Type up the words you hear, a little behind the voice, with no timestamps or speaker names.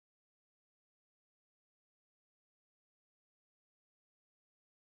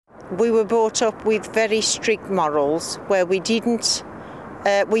We were brought up with very strict morals where we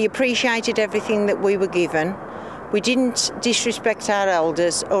appreciated everything that we were given. We didn't disrespect our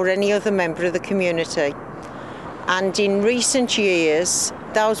elders or any other member of the community. And in recent years,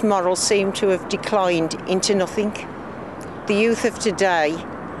 those morals seem to have declined into nothing. The youth of today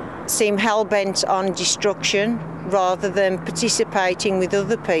seem hell-bent on destruction rather than participating with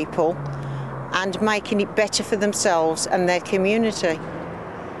other people and making it better for themselves and their community.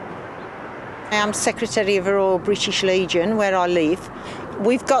 I am Secretary of the Royal British Legion, where I live.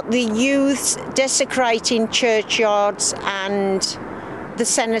 We've got the youths desecrating churchyards and the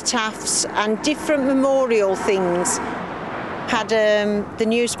cenotaphs and different memorial things. Had the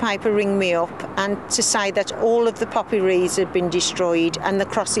newspaper ring me up and to say that all of the poppy wreaths had been destroyed and the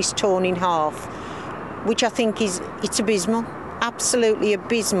crosses torn in half, which I think it's abysmal, absolutely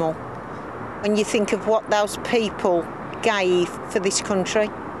abysmal, when you think of what those people gave for this country.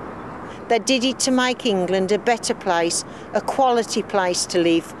 They did it to make England a better place, a quality place to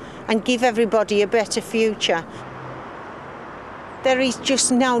live, and give everybody a better future. There is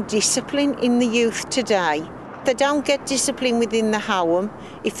just no discipline in the youth today. If they don't get discipline within the home,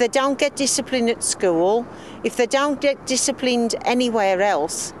 if they don't get discipline at school, if they don't get disciplined anywhere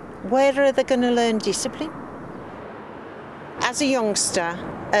else, where are they going to learn discipline? As a youngster,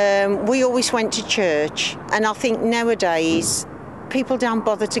 we always went to church, and I think nowadays people don't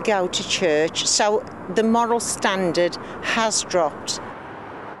bother to go to church, so the moral standard has dropped.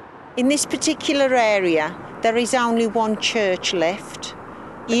 In this particular area, there is only one church left.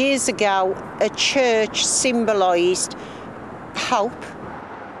 Years ago, a church symbolised hope.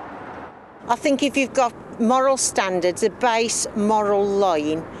 I think if you've got moral standards, a base moral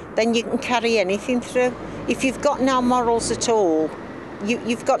line, then you can carry anything through. If you've got no morals at all,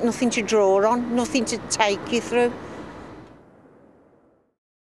 you've got nothing to draw on, nothing to take you through.